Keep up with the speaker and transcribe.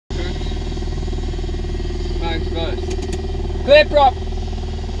Clear prop.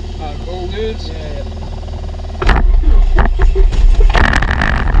 All good. Yeah.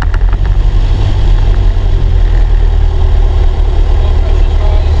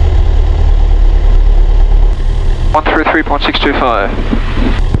 133.625.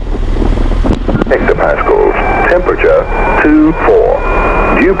 Hectopascals. Temperature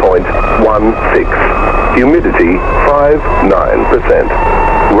 24. Dew point 16. Humidity 59%.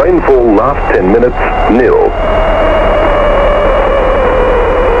 Rainfall last 10 minutes nil.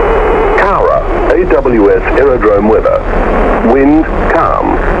 Cowra AWS aerodrome weather. Wind calm.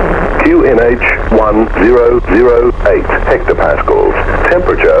 QNH 1008 hectopascals.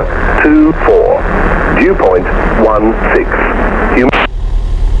 Temperature 24. Dew point 16.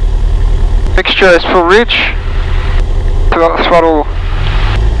 Mixture is full reach. Throttle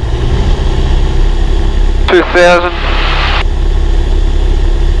 2000.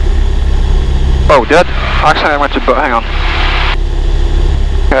 Oh, did I accidentally went to hang on.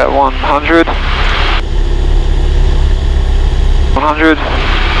 At 100. 100.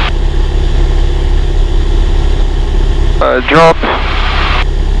 Drop.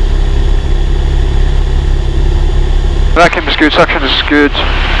 Vacuum is good, suction is good.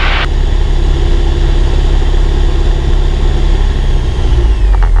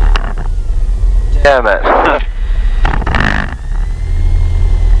 Damn it.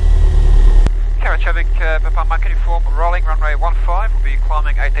 Cowra traffic, Papa Mike uniform, rolling runway 15, will be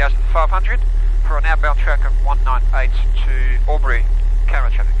climbing 8,500 for an outbound track of 198 to Albury. Cowra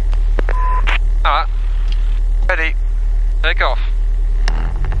traffic. Alright, ready, take off.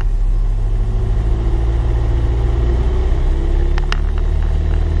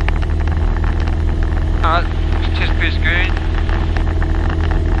 Alright, test is good.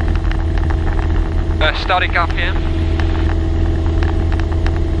 Starting RPM.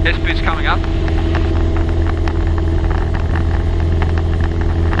 Airspeed's coming up.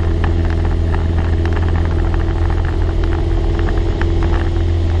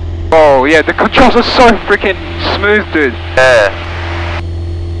 Oh yeah, the controls are so freaking smooth, dude. Yeah.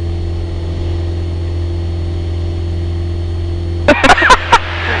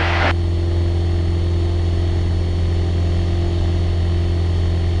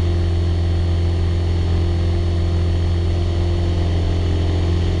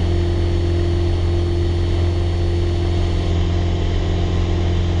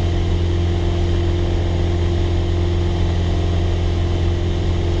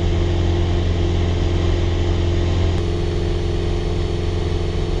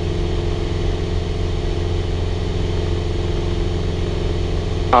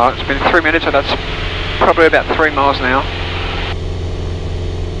 It's been 3 minutes, so that's probably about 3 miles now.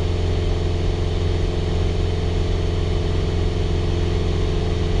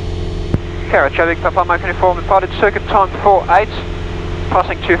 Cowra traffic, Papa Mike uniform, departed circuit time 48,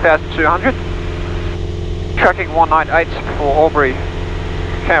 passing 2,200, tracking 198 for Albury.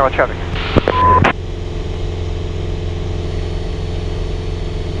 Cowra traffic.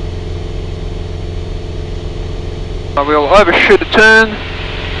 I will overshoot the turn.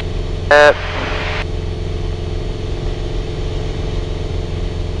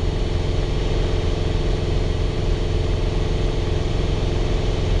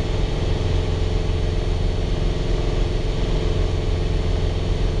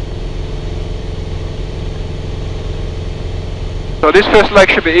 So this first leg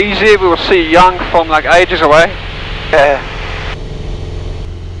should be easy. We will see Young from like ages away. Yeah.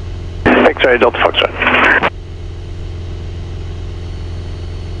 X-ray Delta Foxtrot.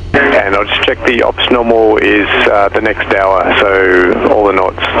 And I'll just check the ops normal is the next hour, so all the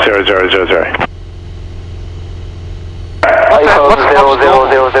knots 0000.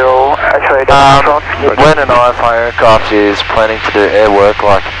 When an IFI aircraft is planning to do air work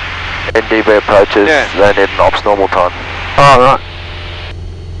like NDB approaches, they need an ops normal time. Oh, right.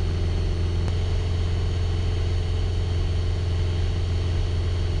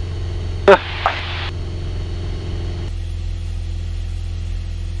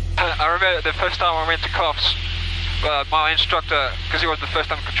 I remember the first time I went to COPS, my instructor, because he was the first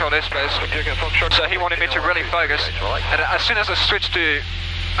time controlled airspace, so he wanted me to really focus, and as soon as I switched to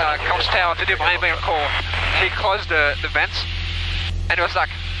COPS tower to do my aiming call, he closed the vents, and it was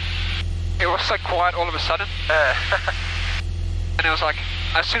so quiet all of a sudden, and it was like,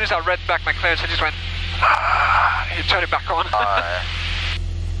 as soon as I read back my clearance, I just went, he turned it back on.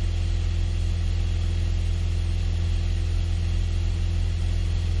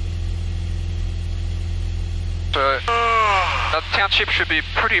 So, that township should be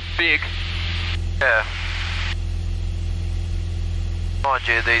pretty big. Yeah. Mind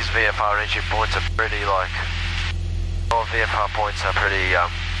you, these VFR entry points are pretty like All VFR points are pretty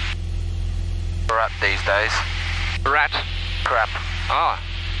crap these days. Rat. Crap. Ah.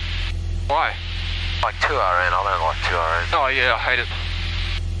 Why? Like 2RN, I don't like 2RN. Oh yeah, I hate it.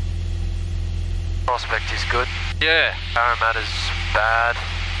 Prospect is good. Yeah. Parramatta's bad.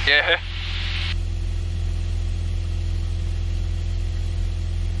 Yeah.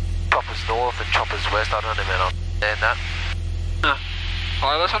 Choppers north and choppers west, I don't even understand that. Huh.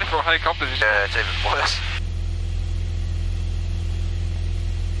 Oh, that's only for helicopters. Yeah, it's even worse.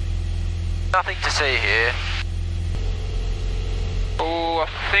 Nothing to see here. Oh, I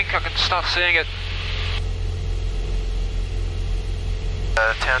think I can start seeing it.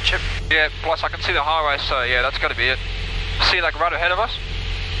 Township? Yeah, plus I can see the highway, so yeah, that's gotta be it. See, like right ahead of us?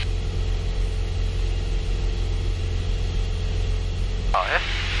 Oh, yeah?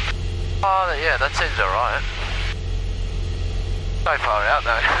 Oh, yeah, that seems alright. So far out,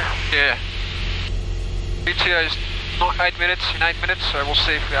 though. Yeah. ETA's not 8 minutes, in 8 minutes, so we'll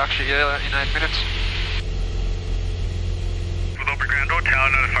see if we actually get there in 8 minutes. With Albury ground door tower,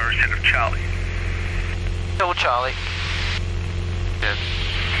 notify receipt of Charlie. Hill Charlie. Yeah.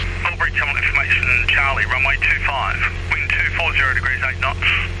 Albury terminal information, Charlie, runway 25, wind 240 degrees 8 knots,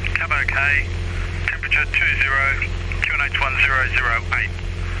 cab okay, temperature 20, QNH 1008.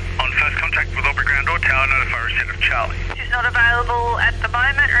 On first contact with Albury ground door tower, notify receipt of Charlie. Is not available at the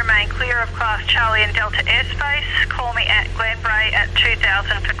moment. Remain clear of Class Charlie and Delta airspace. Call me at Glenbrae at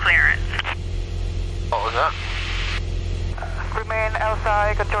 2000 for clearance. What was that? Remain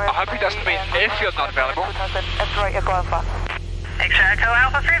outside. I hope he doesn't mean airfield not available. X-Ray Echo Alpha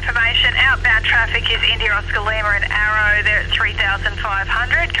for information. Outbound traffic is India Oscar Lima and Arrow. They're at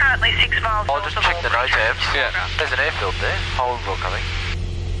 3,500. Currently 6 miles. I'll just check the NOTAMs. Yeah. There's an airfield there. Hollandville coming.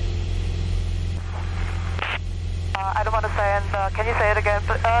 I don't want to say it. Can you say it again?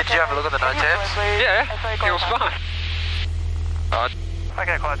 Did you have a look at the NOTAMs? Yeah, it was fine.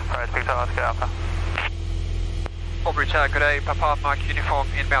 Okay, close to Paris, Victor Oscar Alpha. Albury Tower, good day, Papa Mike uniform,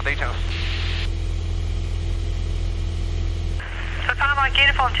 inbound details. Papa Mike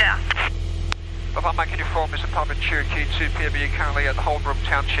uniform tower. Papa Mike uniform is a Papa Cherokee 2 PB currently at Holbrook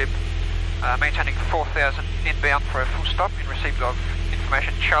Township, maintaining 4,000 inbound for a full stop in receipt of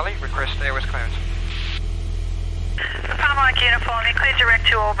information. Charlie, request airways clearance. Papa Mike uniform, you clear direct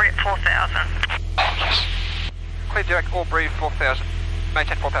to Albury at 4,000. Yes. Clear direct Albury 4,000,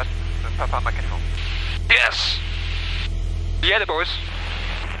 maintain 4,000, Papa Mike uniform. Yes! Yeah, the boys.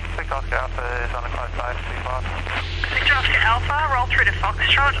 Victor Oscar Alpha is on a close side, 25. Victor Oscar Alpha, roll through to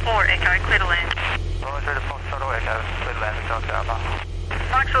Foxtrot or Echo, clear to land. Roll through to Foxtrot or Echo, clear to land, Victor Oscar Alpha.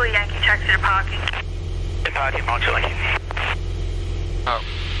 Knoxville Yankee, taxi to parking. Parking, Knoxville Yankee. Oh,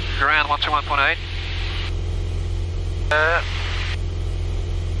 ground 121.8.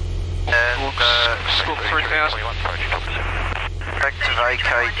 Scoop 3,000. Back to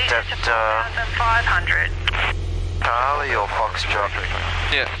vacate at 500. Charlie or Foxtrot?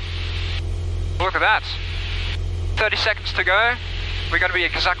 Yeah. Look at that. 30 seconds to go. We're going to be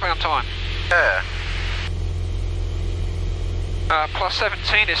exactly on time. Yeah. Plus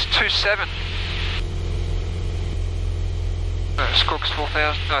 17 is 27. Scook's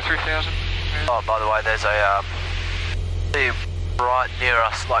 4,000, no, 3,000. Oh, by the way, there's a, right near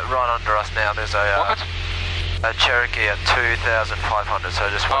us, like right under us now, there's a Cherokee at 2,500, so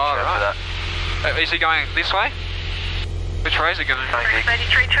just watch out for that. Is he going this way? Which way is he going?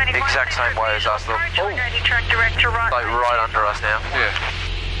 The exact same way as us, look. Oh. Like right under us now. Yeah.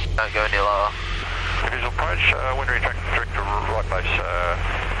 Don't go any lower. Visual approach, wind retract direct to right base,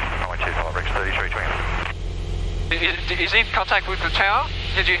 925 Rex 3320. Is he in contact with the tower?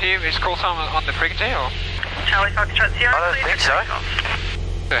 Did you hear his call time on the frequency or? Charlie Foxtrot 0. I don't think so.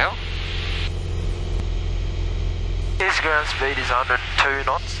 The hell? His ground speed is 102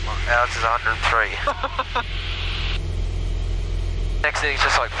 knots, ours is 103. Next thing is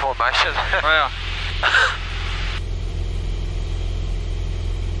just like formation. Wow.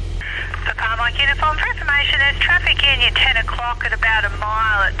 Papa Mike uniform for information, there's traffic in your 10 o'clock at about a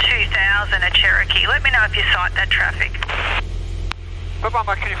mile at 2,000 at Cherokee. Let me know if you sight that traffic. Papa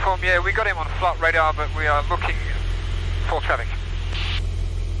Mike uniform, yeah, we got him on flight radar, but we are looking for traffic.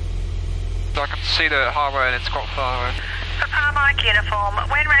 So I can see the highway and it's quite far away. Papa Mike uniform,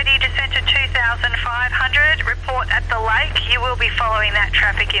 when ready, descend to 2,500, report at the lake. You will be following that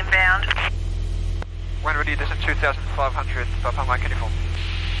traffic inbound. When ready, descend 2,500, Papa Mike uniform.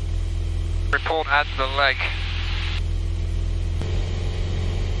 Report at the lake.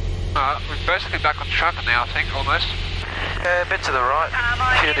 We're basically back on track now, I think, almost. Yeah, a bit to the right,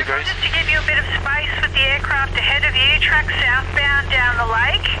 a few degrees. Just to give you a bit of space with the aircraft ahead of you, track southbound down the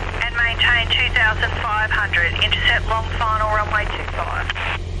lake and maintain 2,500 2,500. Intercept long final runway 25.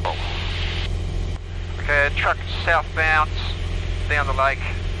 Oh. Okay, truck southbound, down the lake.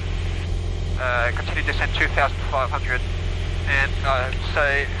 Continue descent 2,500. And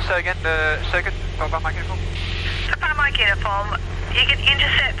say again the circuit, Papa Mike Uniform. Papa Mike Uniform, you can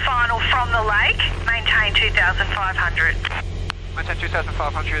intercept final from the lake, maintain 2,500. Maintain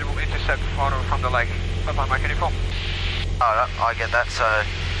 2,500, we'll intercept final from the lake, Papa Mike Uniform. Oh, I get that, so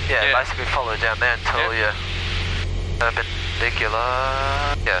yeah. Basically follow down there until you're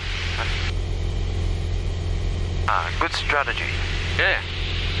perpendicular. Yeah. Good strategy. Yeah.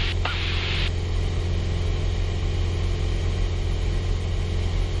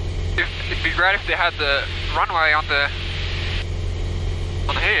 It'd be great if they had the runway on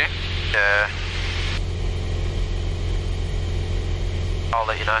here. Yeah. I'll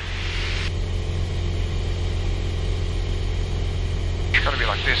let you know. It's gotta be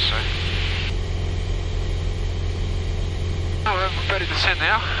like this, so. Oh, we're ready to descend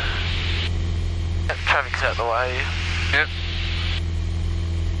now. Yep, traffic's out the way. Yep.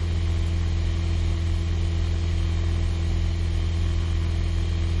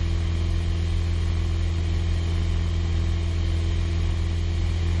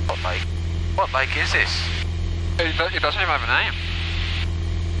 What lake is this? It doesn't even have a name.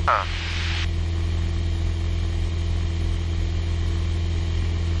 Oh.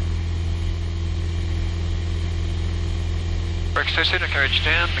 Brakes tested, carriage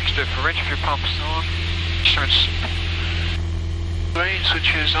down, mixture for reach, fuel pumps on, instruments green,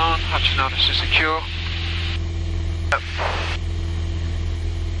 switches on, hatches on, is secure. Yep.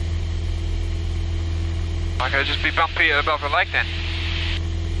 Okay, just be bumpy above the lake then.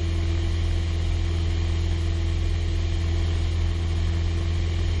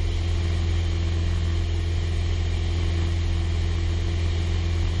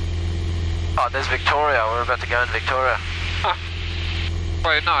 Oh, there's Victoria. We're about to go in Victoria. Huh.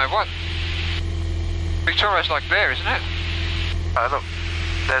 Wait, no, what? Victoria's like there, isn't it? Oh, look.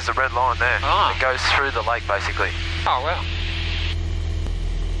 There's a red line there. Oh. It goes through the lake, basically. Oh, well.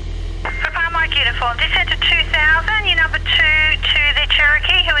 Papa Mike Uniform, descent to 2,000. You're number 2 to the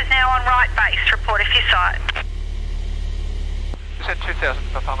Cherokee, who is now on right base. Report if you sight. Descent 2,000,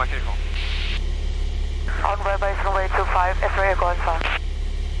 Papa Mike Uniform. On right base, runway 25, X-ray Echo Alpha.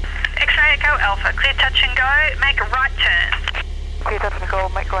 X-ray Echo Alpha, clear touch and go, make a right turn. Clear touch and go,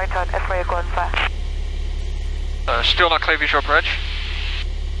 make a right turn, X-ray Echo Alpha. Still not clear visual approach.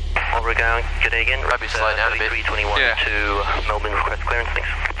 Well, we're going, good day again. Maybe slow down a bit. 321 to Melbourne, request clearance,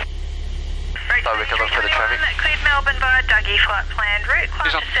 thanks. So we can look for the traffic. Cleared Melbourne via Dougie flight planned route.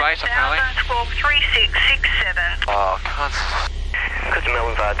 He's on base apparently. 3667. Oh, I can't. Cleared to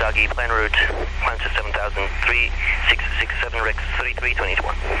Melbourne via Dougie, plan route, plan to 7,3667, Rex 3321,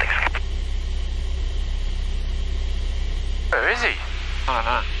 thanks. Where is he? I don't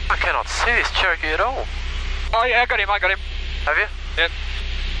know. I cannot see this Cherokee at all. Oh yeah, I got him. Have you? Yep.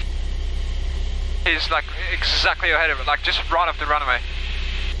 He's like exactly ahead of it, like just right off the runway.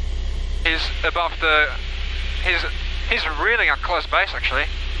 He's above the... He's really on close base actually.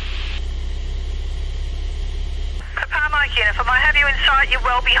 Papa Mike Uniform, I have you in sight, you're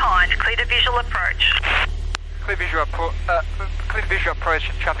well behind. Clear to visual approach. Clear visual approach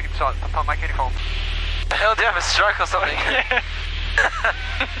and traffic in sight, Papa Mike Uniform. The hell, do you have a stroke or something? Yeah.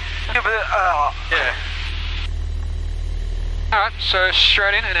 Yeah, but, yeah. Alright, so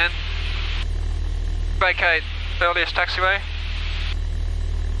straight in and then vacate the earliest taxiway.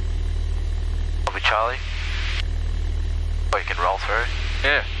 Probably Charlie. Or you can roll through.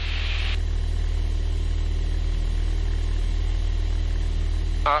 Yeah.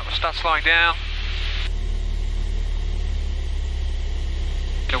 Alright, we'll start slowing down.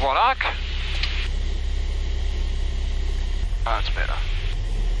 In a wide arc. Oh, that's better.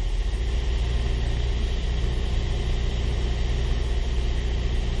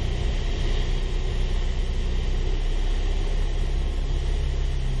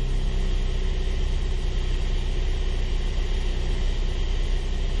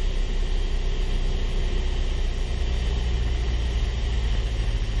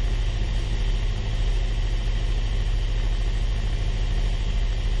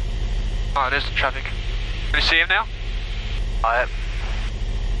 Oh, there's the traffic. Can you see him now? I am.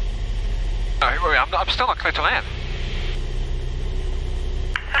 No, wait, I'm still not clear to land.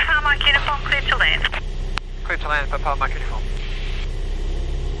 Papa Mike Uniform, clear to land. Clear to land, Papa Mike Uniform.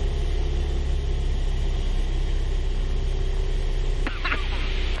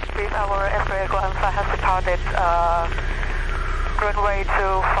 Please, our X-ray Echo Alpha has departed runway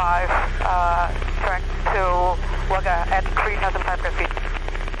 25, track to Wagga at 3,500 feet.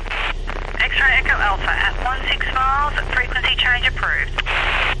 X-ray Echo Alpha miles. Frequency change approved.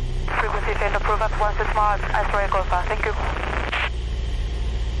 Frequency change approved at 16 miles. Australia Golf. Thank you.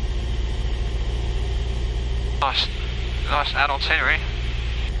 Nice add-on scenery.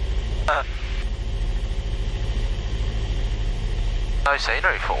 No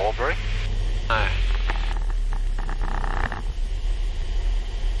scenery for Albury. No.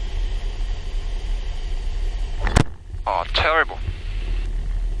 Oh, terrible.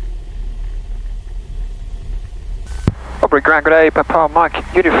 Albury Ground, good day, Papa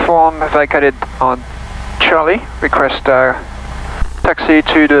Mike, uniform vacated on Charlie, request taxi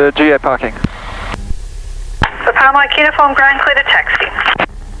to the GA parking. Papa Mike uniform, ground clear to taxi.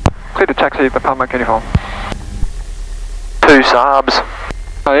 Clear to taxi, Papa Mike uniform. 2 Saabs.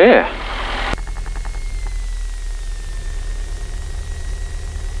 Oh yeah.